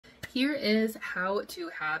Here is how to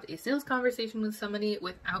have a sales conversation with somebody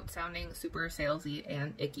without sounding super salesy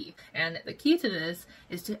and icky. And the key to this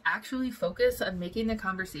is to actually focus on making the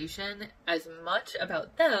conversation as much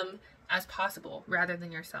about them as possible rather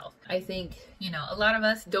than yourself. I think, a lot of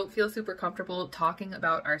us don't feel super comfortable talking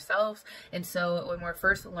about ourselves. And so when we're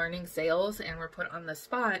first learning sales and we're put on the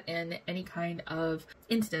spot in any kind of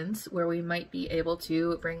instance where we might be able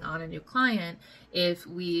to bring on a new client, if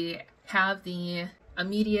we have the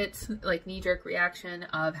immediate knee-jerk reaction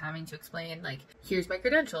of having to explain here's my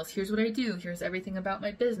credentials, here's what I do, here's everything about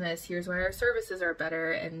my business, here's why our services are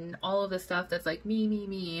better, and all of this stuff that's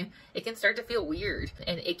me, it can start to feel weird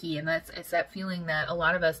and icky. And it's that feeling that a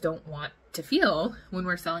lot of us don't want to feel when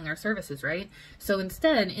we're selling our services, right? So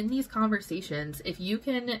instead, in these conversations, if you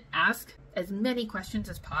can ask as many questions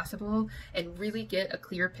as possible and really get a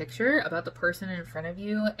clear picture about the person in front of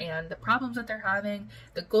you and the problems that they're having,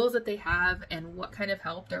 the goals that they have, and what kind of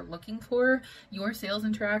help they're looking for, your sales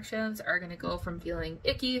interactions are going to go from feeling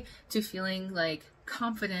icky to feeling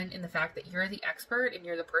confident in the fact that you're the expert and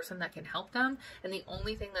you're the person that can help them. And the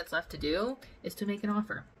only thing that's left to do is to make an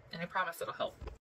offer. And I promise it'll help.